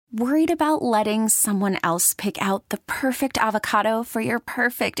Worried about letting someone else pick out the perfect avocado for your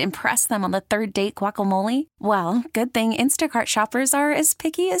perfect impress them on the third date guacamole? Well, good thing Instacart shoppers are as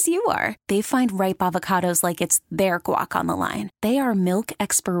picky as you are. They find ripe avocados like it's their guac on the line. They are milk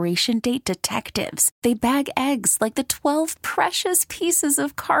expiration date detectives. They bag eggs like the 12 precious pieces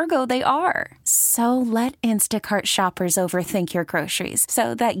of cargo they are. So let Instacart shoppers overthink your groceries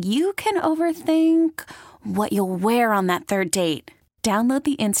so that you can overthink what you'll wear on that third date. Download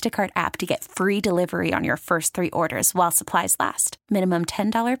the Instacart app to get free delivery on your first 3 orders while supplies last. Minimum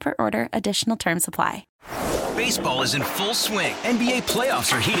 $10 per order. Additional terms apply. Baseball is in full swing. NBA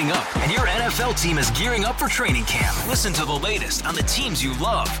playoffs are heating up, and your NFL team is gearing up for training camp. Listen to the latest on the teams you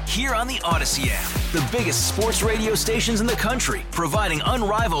love here on the Odyssey app. The biggest sports radio stations in the country, providing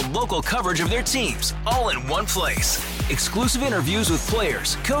unrivaled local coverage of their teams, all in one place. Exclusive interviews with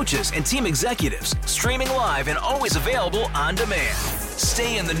players, coaches, and team executives, streaming live and always available on demand.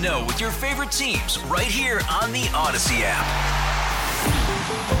 Stay in the know with your favorite teams right here on the Odyssey app.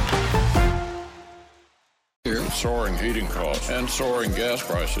 Soaring heating costs and soaring gas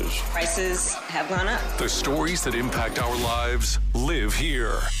prices. Prices have gone up. The stories that impact our lives live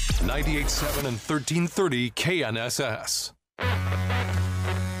here. 98.7 and 1330 KNSS.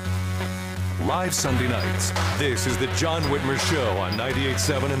 Live Sunday nights. This is the John Whitmer Show on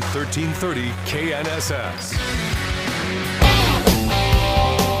 98.7 and 1330 KNSS.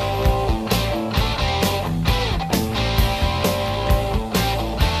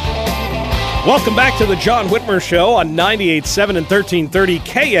 Welcome back to the John Whitmer Show on 98.7 and 1330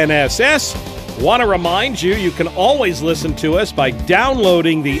 KNSS. Want to remind you, you can always listen to us by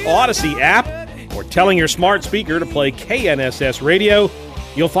downloading the Odyssey app or telling your smart speaker to play KNSS Radio.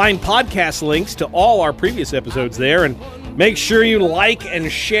 You'll find podcast links to all our previous episodes there, and make sure you like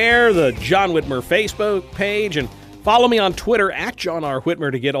and share the John Whitmer Facebook page, and follow me on Twitter at John R.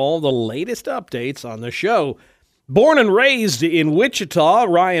 Whitmer to get all the latest updates on the show. Born and raised in Wichita,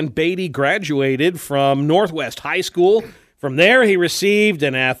 Ryan Beatty graduated from Northwest High School. From there, he received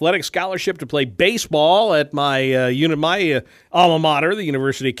an athletic scholarship to play baseball at my alma mater, the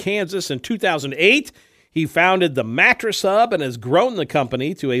University of Kansas. In 2008, he founded the Mattress Hub and has grown the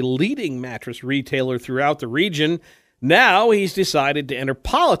company to a leading mattress retailer throughout the region. Now he's decided to enter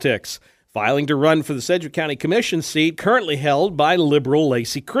politics, filing to run for the Sedgwick County Commission seat currently held by liberal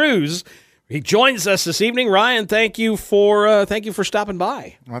Lacey Cruz. He joins us this evening. Ryan, thank you for stopping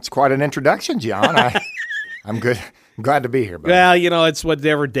by. Well, that's quite an introduction, John. I'm good. I'm glad to be here, buddy. Well, it's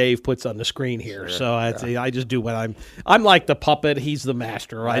whatever Dave puts on the screen here. Sure, so I just do what I'm like the puppet. He's the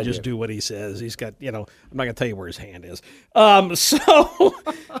master. I just do what he says. He's got, I'm not going to tell you where his hand is. So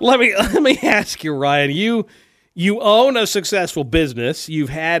let me ask you, Ryan, you own a successful business.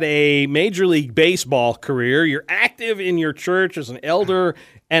 You've had a Major League Baseball career. You're active in your church as an elder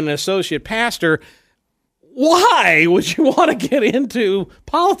and an associate pastor. Why would you want to get into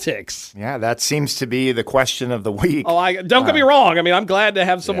politics? Yeah, that seems to be the question of the week. Oh, don't get me wrong. I mean, I'm glad to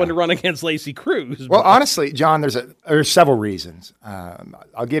have someone to run against Lacey Cruz. Well, honestly, John, there's several reasons.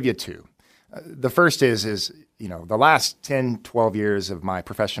 I'll give you 2. The first is the last 10, 12 years of my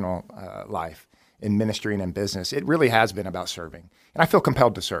professional life in ministry and in business, it really has been about serving. And I feel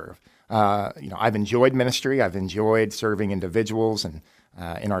compelled to serve. I've enjoyed ministry. I've enjoyed serving individuals and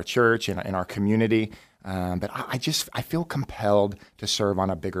in our church and in our community. But I feel compelled to serve on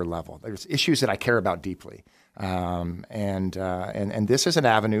a bigger level. There's issues that I care about deeply. And this is an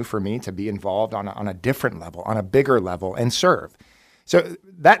avenue for me to be involved on a different level, on a bigger level, and serve. So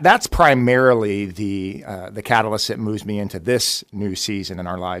that's primarily the catalyst that moves me into this new season in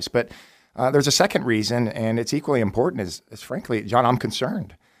our lives. But there's a second reason, and it's equally important, is frankly, John, I'm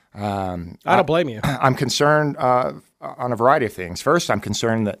concerned. I don't blame you. I'm concerned on a variety of things. First, I'm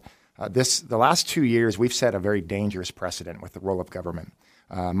concerned that the last 2 years, we've set a very dangerous precedent with the role of government.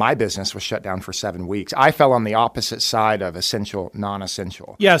 My business was shut down for 7 weeks. I fell on the opposite side of essential,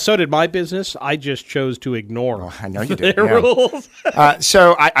 non-essential. Yeah, so did my business. I just chose to ignore I know you did. their rules.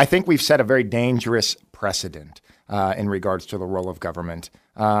 So I think we've set a very dangerous precedent in regards to the role of government.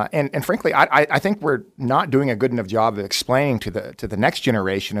 And frankly, I think we're not doing a good enough job of explaining to the next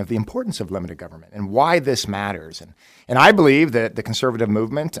generation of the importance of limited government and why this matters. And I believe that the conservative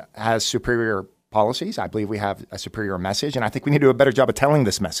movement has superior policies. I believe we have a superior message, and I think we need to do a better job of telling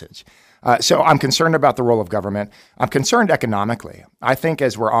this message. So I'm concerned about the role of government. I'm concerned economically. I think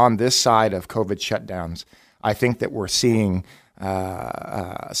as we're on this side of COVID shutdowns, I think that we're seeing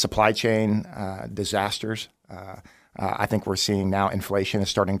supply chain disasters. I think we're seeing now inflation is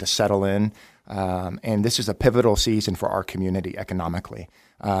starting to settle in, and this is a pivotal season for our community economically.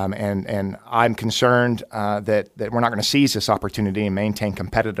 And I'm concerned that we're not going to seize this opportunity and maintain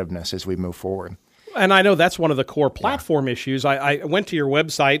competitiveness as we move forward. And I know that's one of the core platform issues. I went to your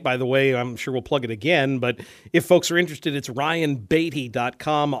website, by the way. I'm sure we'll plug it again. But if folks are interested, it's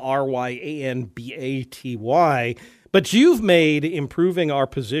ryanbaty.com, RYANBATY. But you've made improving our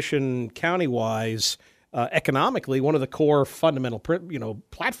position county-wise economically one of the core fundamental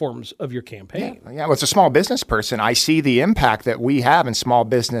platforms of your campaign. Yeah, well, as a small business person, I see the impact that we have and small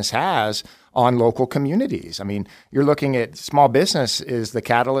business has on local communities. I mean, you're looking at small business is the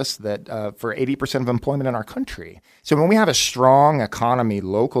catalyst that for 80% of employment in our country. So when we have a strong economy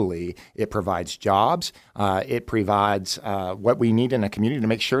locally, it provides jobs. It provides what we need in a community to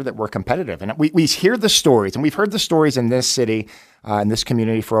make sure that we're competitive. And we hear the stories, and we've heard the stories in this city, in this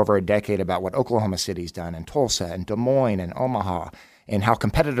community for over a decade about what Oklahoma City's done, and Tulsa, and Des Moines, and Omaha, and how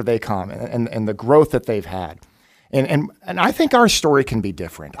competitive they come, and the growth that they've had. And I think our story can be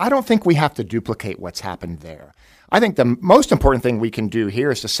different. I don't think we have to duplicate what's happened there. I think the most important thing we can do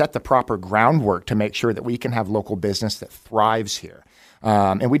here is to set the proper groundwork to make sure that we can have local business that thrives here.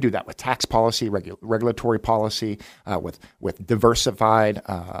 And we do that with tax policy, regulatory policy, with diversified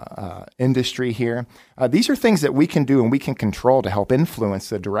industry here. These are things that we can do and we can control to help influence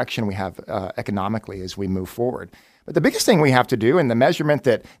the direction we have economically as we move forward. But the biggest thing we have to do, and the measurement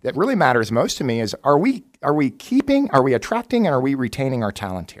that really matters most to me, is are we attracting, and are we retaining our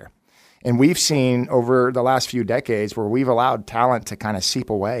talent here? And we've seen over the last few decades where we've allowed talent to kind of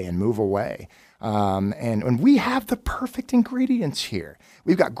seep away and move away. And we have the perfect ingredients here.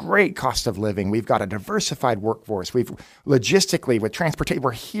 We've got great cost of living. We've got a diversified workforce. We've logistically, with transportation,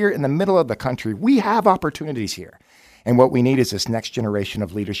 we're here in the middle of the country. We have opportunities here. And what we need is this next generation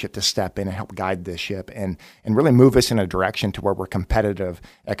of leadership to step in and help guide this ship and really move us in a direction to where we're competitive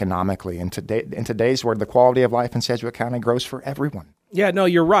economically. And in today's world, the quality of life in Sedgwick County grows for everyone. Yeah, no,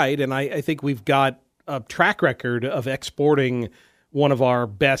 you're right. And I think we've got a track record of exporting one of our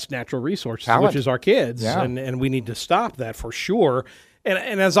best natural resources, talent, which is our kids. Yeah. And we need to stop that for sure.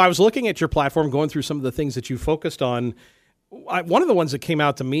 And as I was looking at your platform, going through some of the things that you focused on, one of the ones that came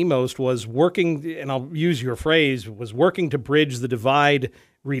out to me most was working, and I'll use your phrase, was working to bridge the divide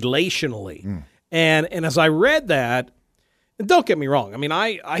relationally. And as I read that, and don't get me wrong, I mean,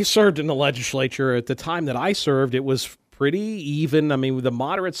 I served in the legislature. At the time that I served, it was pretty even. I mean, the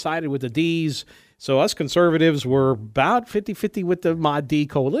moderates sided with the Ds, so us conservatives were about 50-50 with the Mod D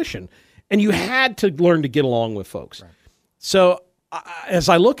coalition. And you had to learn to get along with folks. Right. So as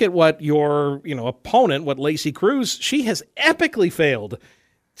I look at what your opponent, what Lacey Cruz, she has epically failed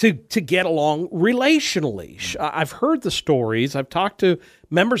to get along relationally. I've heard the stories. I've talked to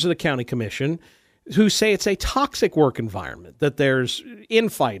members of the county commission who say it's a toxic work environment, that there's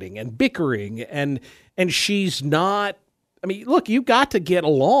infighting and bickering, and she's not. I mean, look, you got to get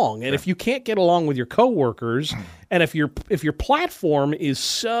along, and if you can't get along with your coworkers, and if your platform is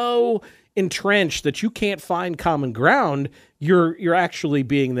so entrenched that you can't find common ground, you're actually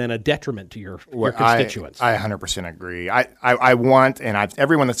being then a detriment to your constituents. I 100% agree. I want, and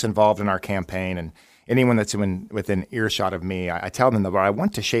everyone that's involved in our campaign and anyone that's within earshot of me, I tell them that I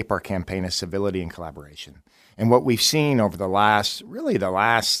want to shape our campaign as civility and collaboration. And what we've seen over the last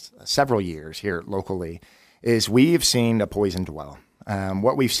several years here locally is we've seen a poisoned well.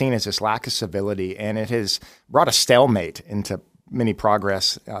 What we've seen is this lack of civility, and it has brought a stalemate into many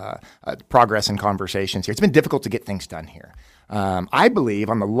progress and conversations here. It's been difficult to get things done here. I believe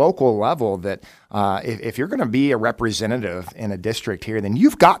on the local level that if you're going to be a representative in a district here, then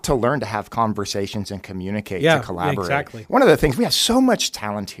you've got to learn to have conversations and communicate to collaborate. Exactly. One of the things, we have so much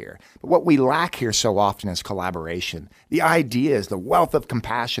talent here, but what we lack here so often is collaboration. The ideas, the wealth of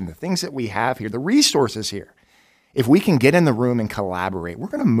compassion, the things that we have here, the resources here. If we can get in the room and collaborate, we're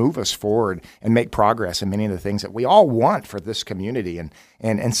going to move us forward and make progress in many of the things that we all want for this community.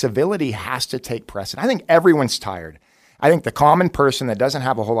 And civility has to take precedent. I think everyone's tired. I think the common person that doesn't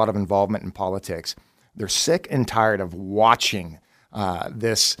have a whole lot of involvement in politics, they're sick and tired of watching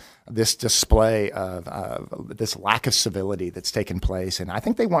this display of this lack of civility that's taken place. And I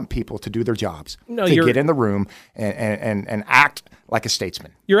think they want people to do their jobs, to get in the room and act like a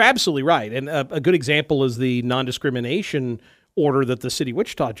statesman. You're absolutely right. And a good example is the non-discrimination order that the city of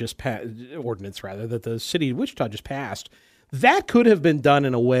Wichita just passed, that the city of Wichita just passed. That could have been done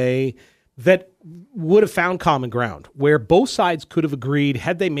in a way that would have found common ground, where both sides could have agreed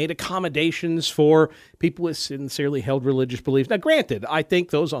had they made accommodations for people with sincerely held religious beliefs. Now, granted, I think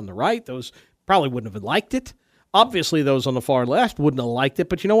those on the right, those probably wouldn't have liked it. Obviously, those on the far left wouldn't have liked it.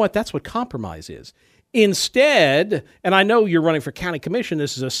 But you know what? That's what compromise is. Instead, and I know you're running for county commission,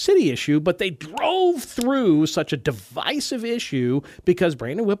 this is a city issue, but they drove through such a divisive issue because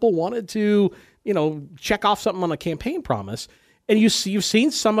Brandon Whipple wanted to, check off something on a campaign promise. And you've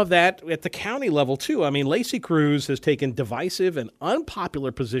seen some of that at the county level, too. I mean, Lacey Cruz has taken divisive and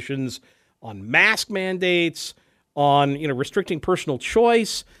unpopular positions on mask mandates, on, restricting personal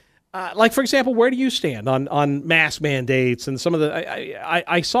choice. Like, for example, where do you stand on mask mandates and some of the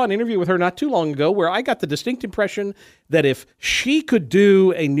I saw an interview with her not too long ago where I got the distinct impression that if she could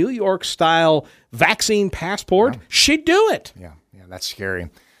do a New York-style vaccine passport, she'd do it. Yeah, that's scary.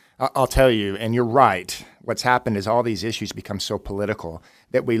 I'll tell you, and you're right, what's happened is all these issues become so political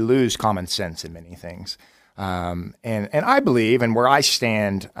that we lose common sense in many things. And I believe, and where I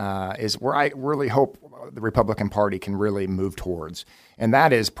stand is where I really hope the Republican Party can really move towards, and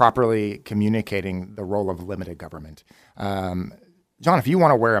that is properly communicating the role of limited government. John, if you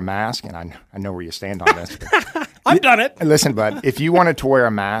want to wear a mask, and I know where you stand on this. I've done it. Listen, bud, if you wanted to wear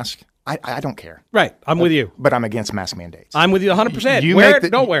a mask, I don't care. Right, I'm with you. But I'm against mask mandates. I'm with you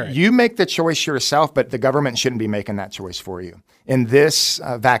 100%. Don't wear it. You make the choice yourself, but the government shouldn't be making that choice for you. In this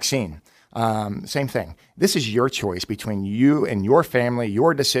vaccine, same thing. This is your choice between you and your family,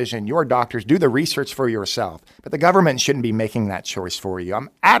 your decision, your doctors. Do the research for yourself. But the government shouldn't be making that choice for you. I'm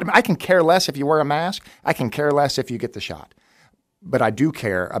adamant. I can care less if you wear a mask. I can care less if you get the shot. But I do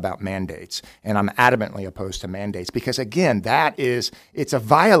care about mandates, and I'm adamantly opposed to mandates because, again, it's a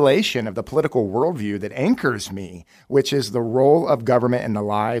violation of the political worldview that anchors me, which is the role of government in the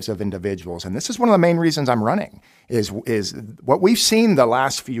lives of individuals. And this is one of the main reasons I'm running, is what we've seen the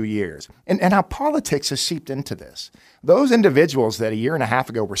last few years and how politics has seeped into this. Those individuals that a year and a half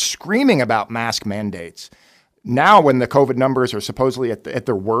ago were screaming about mask mandates, now when the COVID numbers are supposedly at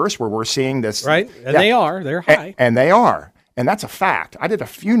their worst, where we're seeing this. Right, and they're high. And they are. And that's a fact. I did a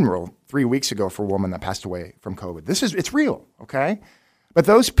funeral 3 weeks ago for a woman that passed away from COVID. It's real, okay? But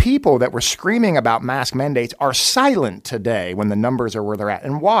those people that were screaming about mask mandates are silent today when the numbers are where they're at.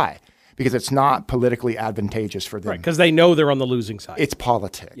 And why? Because it's not politically advantageous for them. Right, because they know they're on the losing side. It's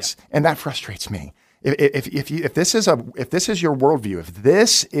politics. Yeah. And that frustrates me. If this is your worldview, if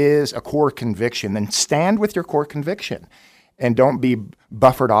this is a core conviction, then stand with your core conviction. And don't be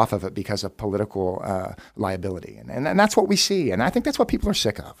buffered off of it because of political liability. And that's what we see. And I think that's what people are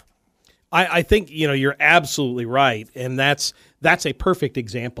sick of. I think, you're absolutely right. And that's a perfect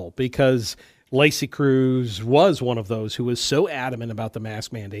example because Lacey Cruz was one of those who was so adamant about the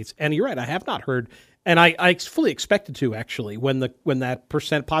mask mandates. And you're right, I have not heard, and I fully expected to actually, when that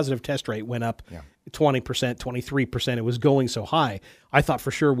percent positive test rate went up 20%, 23%, it was going so high, I thought for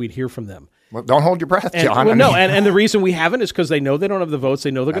sure we'd hear from them. Well, don't hold your breath, John. And the reason we haven't is because they know they don't have the votes.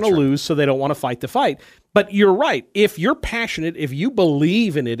 They know they're going to lose, so they don't want to fight the fight. But you're right. If you're passionate, if you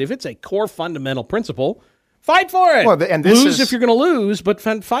believe in it, if it's a core fundamental principle, fight for it. Well, and lose if you're going to lose, but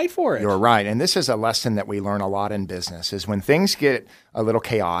fight for it. You're right. And this is a lesson that we learn a lot in business, is when things get a little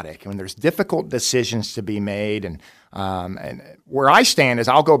chaotic, when there's difficult decisions to be made, and where I stand is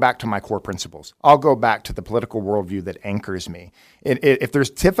I'll go back to my core principles. I'll go back to the political worldview that anchors me. If there's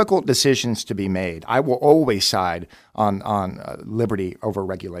difficult decisions to be made, I will always side on liberty over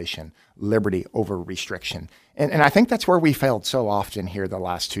regulation, liberty over restriction. And I think that's where we failed so often here the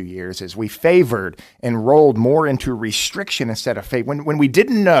last 2 years, is we favored and rolled more into restriction instead of favor. When we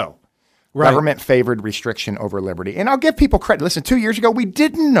didn't know, government favored restriction over liberty. And I'll give people credit. Listen, 2 years ago, we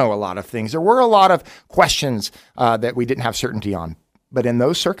didn't know a lot of things. There were a lot of questions that we didn't have certainty on. But in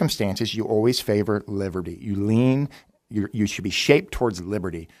those circumstances, you always favor liberty. You should be shaped towards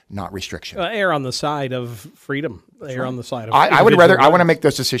liberty, not restriction. Err on the side of freedom. Err on the side of I would rather. I want to make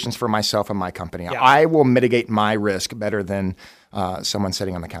those decisions for myself and my company. Yeah. I will mitigate my risk better than someone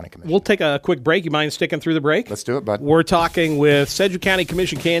sitting on the county commission. We'll take a quick break. You mind sticking through the break? Let's do it, bud. We're talking with Sedgwick County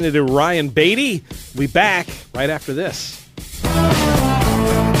Commission candidate Ryan Beatty. We'll be back right after this.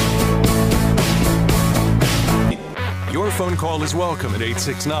 Your phone call is welcome at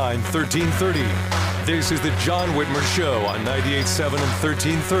 869-1330. This is the John Whitmer Show on 98.7 and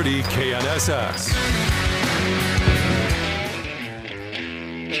 1330 KNSS.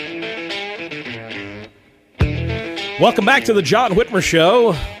 Welcome back to the John Whitmer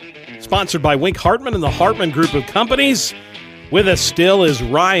Show, sponsored by Wink Hartman and the Hartman Group of Companies. With us still is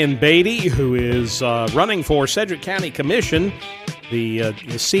Ryan Beatty, who is running for Sedgwick County Commission, the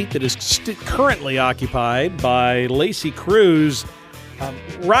seat that is currently occupied by Lacey Cruz.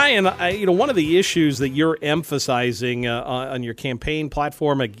 Ryan, one of the issues that you're emphasizing on your campaign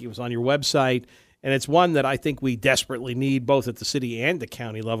platform, it was on your website, and it's one that I think we desperately need both at the city and the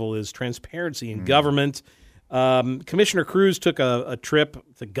county level, is transparency in government. Commissioner Cruz took a trip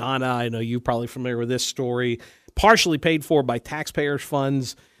to Ghana. I know you're probably familiar with this story, partially paid for by taxpayers'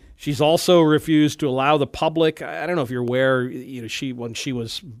 funds. She's also refused to allow the public. I don't know if you're aware, when she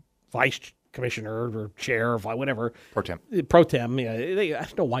was vice commissioner or chair or whatever. Pro tem. Pro tem, yeah. I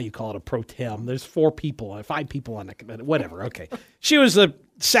don't know why you call it a pro tem. There's 5 people on the committee. Whatever, okay. She was the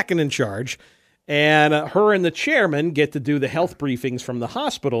second in charge, and her and the chairman get to do the health briefings from the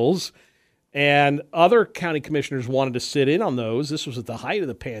hospitals, and other county commissioners wanted to sit in on those. This was at the height of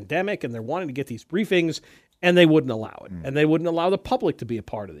the pandemic, and they're wanting to get these briefings, and they wouldn't allow it. And they wouldn't allow the public to be a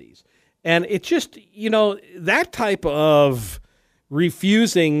part of these. And it just, that type of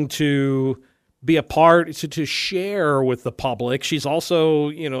refusing to be a part, to share with the public. She's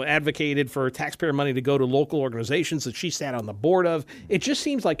also, advocated for taxpayer money to go to local organizations that she sat on the board of. It just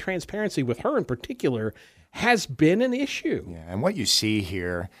seems like transparency with her in particular has been an issue. Yeah, and what you see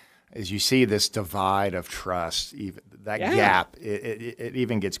here is you see this divide of trust, gap, it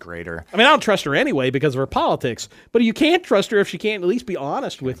even gets greater. I mean, I don't trust her anyway because of her politics, but you can't trust her if she can't at least be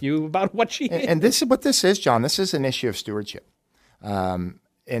honest with you about what she is. And this is what this is, John. This is an issue of stewardship.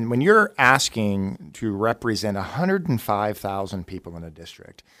 And when you're asking to represent 105,000 people in a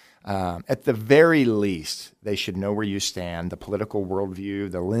district, at the very least, they should know where you stand, the political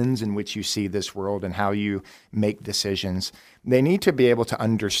worldview, the lens in which you see this world and how you make decisions. They need to be able to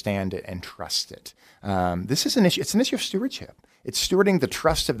understand it and trust it. This is an issue. It's an issue of stewardship. It's stewarding the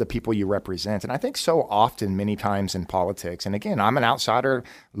trust of the people you represent. And I think so often, many times in politics, and again, I'm an outsider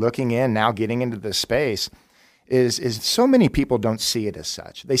looking in, now getting into this space, is so many people don't see it as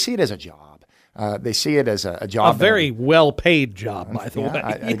such. They see it as a job. They see it as a job. A very well-paid job, by the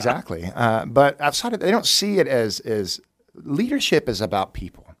way. Exactly. But outside of it, they don't see it as leadership is about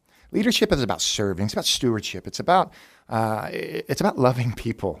people. Leadership is about serving. It's about stewardship. It's about loving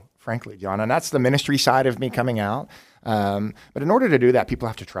people, frankly, John. And that's the ministry side of me coming out. But in order to do that, people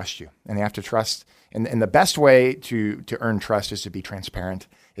have to trust you. And they have to trust. And the best way to earn trust is to be transparent,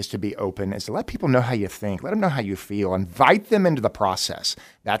 is to be open, is to let people know how you think, let them know how you feel, invite them into the process.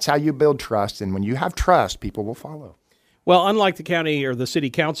 That's how you build trust. And when you have trust, people will follow. Well, unlike the county or the city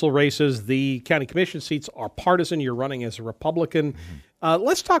council races, the county commission seats are partisan. You're running as a Republican.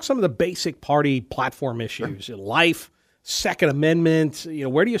 Let's talk some of the basic party platform issues. Sure. Life, Second Amendment.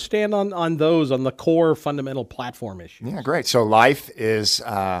 Where do you stand on those, on the core fundamental platform issues? Yeah, great. So life is,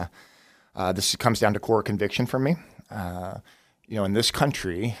 this comes down to core conviction for me. In this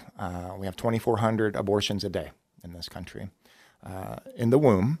country, we have 2,400 abortions a day in this country. In the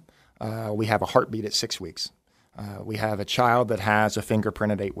womb, we have a heartbeat at 6 weeks. We have a child that has a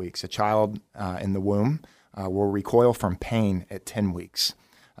fingerprint at 8 weeks. A child in the womb will recoil from pain at 10 weeks.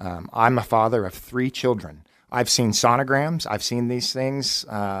 I'm a father of 3 children. I've seen sonograms. I've seen these things.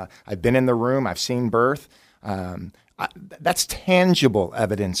 I've been in the room. I've seen birth. That's tangible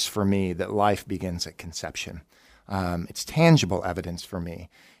evidence for me that life begins at conception. It's tangible evidence for me.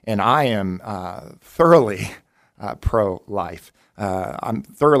 And I am thoroughly pro-life. I'm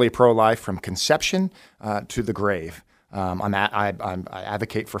thoroughly pro-life from conception to the grave. I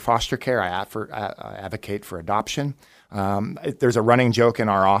advocate for foster care. I advocate for adoption. There's a running joke in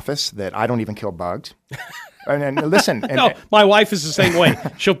our office that I don't even kill bugs. And listen. No, my wife is the same way.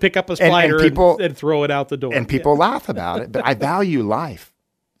 She'll pick up a spider and throw it out the door. And people laugh about it. But I value life.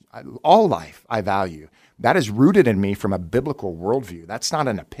 All life I value. That is rooted in me from a biblical worldview. That's not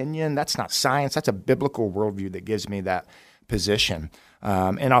an opinion. That's not science. That's a biblical worldview that gives me that position.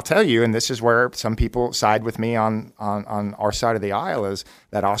 And I'll tell you, and this is where some people side with me on our side of the aisle, is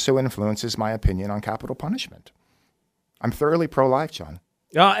that also influences my opinion on capital punishment. I'm thoroughly pro-life, John.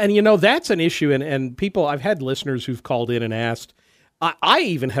 And that's an issue. And people, I've had listeners who've called in and asked, I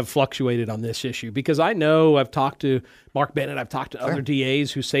even have fluctuated on this issue because I know I've talked to Mark Bennett, I've talked to other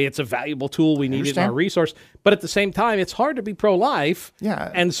DAs who say it's a valuable tool, we need it in our resource. But at the same time, it's hard to be pro-life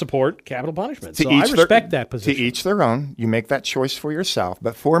and support capital punishment. So I respect that position. To each their own. You make that choice for yourself.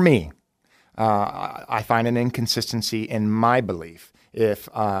 But for me, I find an inconsistency in my belief if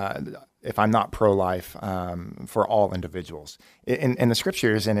I'm not pro-life for all individuals. In the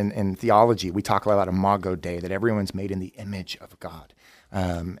scriptures and in theology, we talk about Imago Dei, that everyone's made in the image of God.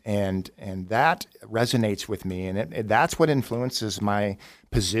 And that resonates with me, and that's what influences my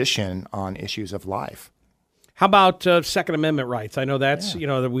position on issues of life. How about Second Amendment rights? I know that's,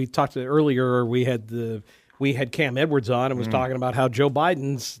 that we talked earlier, we had Cam Edwards on and was talking about how Joe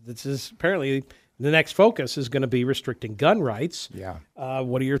Biden's, this is apparently the next focus is going to be restricting gun rights. Yeah.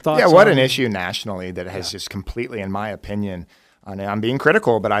 What are your thoughts? Yeah, what an issue nationally that has just completely, in my opinion, And I'm being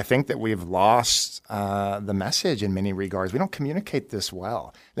critical, but I think that we've lost the message in many regards. We don't communicate this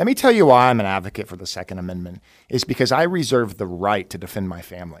well. Let me tell you why I'm an advocate for the Second Amendment is because I reserve the right to defend my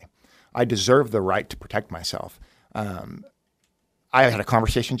family. I deserve the right to protect myself. I had a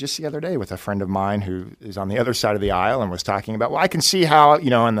conversation just the other day with a friend of mine who is on the other side of the aisle and was talking about, well, I can see how,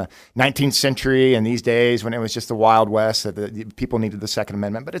 in the 19th century and these days when it was just the Wild West that the people needed the Second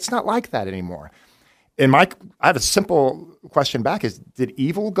Amendment, but it's not like that anymore. I have a simple question back is, did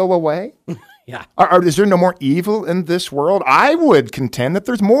evil go away? Yeah. Is there no more evil in this world? I would contend that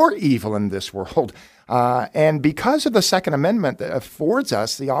there's more evil in this world. And because of the Second Amendment that affords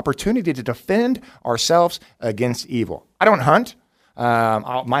us the opportunity to defend ourselves against evil. I don't hunt.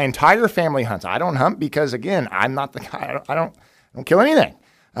 My entire family hunts. I don't hunt because, again, I'm not the guy. I don't kill anything.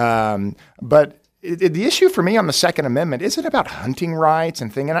 But the issue for me on the Second Amendment isn't about hunting rights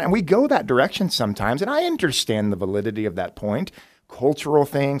and things, and we go that direction sometimes, and I understand the validity of that point, cultural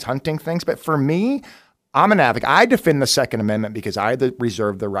things, hunting things, but for me, I'm an advocate. I defend the Second Amendment because I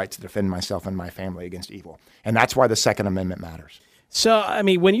reserve the right to defend myself and my family against evil, and that's why the Second Amendment matters. So, I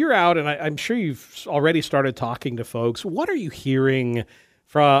mean, when you're out, and I'm sure you've already started talking to folks, what are you hearing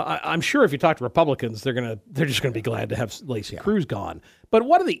from? I'm sure if you talk to Republicans, they're just going to be glad to have Lacey Cruz gone. But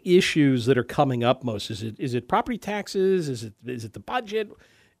what are the issues that are coming up most? Is it property taxes? Is it the budget?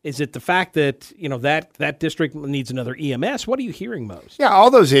 Is it the fact that that district needs another EMS? What are you hearing most? Yeah, all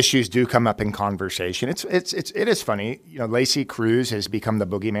those issues do come up in conversation. It is funny. Lacey Cruz has become the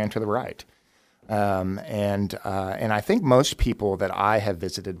boogeyman to the right. And I think most people that I have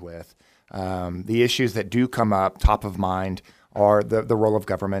visited with, the issues that do come up top of mind are the role of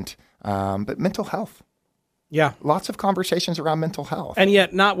government, but mental health. Yeah. Lots of conversations around mental health. And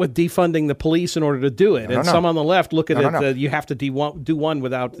yet not with defunding the police in order to do it. No. Some on the left look at it, you have to do one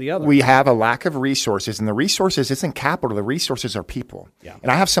without the other. We have a lack of resources, and the resources isn't capital. The resources are people. Yeah.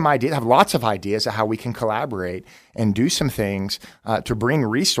 And I have lots of ideas of how we can collaborate and do some things to bring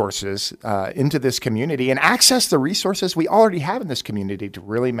resources into this community and access the resources we already have in this community to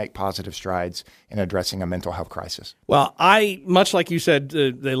really make positive strides in addressing a mental health crisis. Well, much like you said,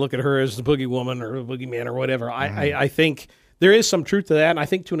 they look at her as the boogie woman or the boogeyman or whatever. I think there is some truth to that, and I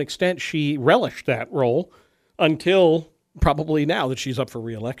think to an extent she relished that role until probably now that she's up for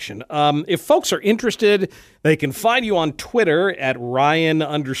re-election. If folks are interested, they can find you on Twitter at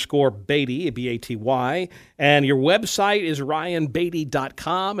Ryan_Baty, B-A-T-Y, and your website is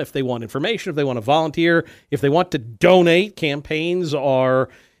ryanbaty.com if they want information, if they want to volunteer, if they want to donate. Campaigns are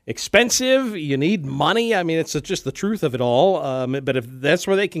expensive. You need money. I mean, it's just the truth of it all. But if that's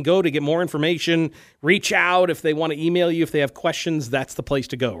where they can go to get more information, reach out. If they want to email you, if they have questions, that's the place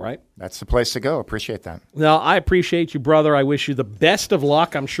to go, right? That's the place to go. Appreciate that. Well, I appreciate you, brother. I wish you the best of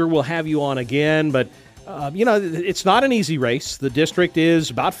luck. I'm sure we'll have you on again. But, it's not an easy race. The district is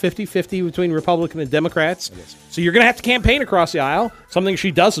about 50-50 between Republican and Democrats. So you're going to have to campaign across the aisle, something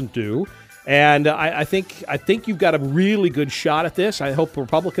she doesn't do. And I think you've got a really good shot at this. I hope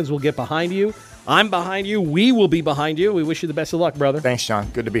Republicans will get behind you. I'm behind you. We will be behind you. We wish you the best of luck, brother. Thanks, John.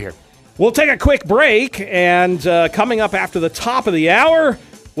 Good to be here. We'll take a quick break, and coming up after the top of the hour,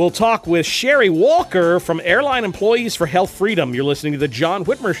 we'll talk with Sherry Walker from Airline Employees for Health Freedom. You're listening to The John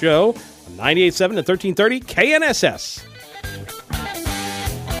Whitmer Show on 98.7 and 1330 KNSS.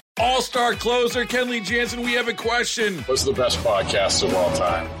 All-star closer Kenley Jansen, we have a question. What's the best podcast of all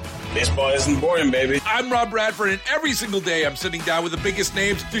time? Baseball isn't boring, baby. I'm Rob Bradford, and every single day I'm sitting down with the biggest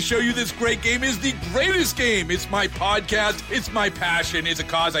names to show you this great game is the greatest game. It's my podcast. It's my passion. It's a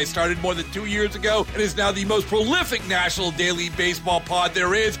cause I started more than 2 years ago and is now the most prolific national daily baseball pod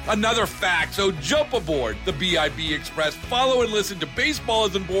there is. Another fact, so jump aboard the BIB Express. Follow and listen to Baseball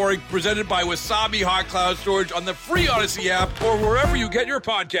Isn't Boring, presented by Wasabi Hot Cloud Storage on the free Odyssey app or wherever you get your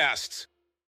podcasts.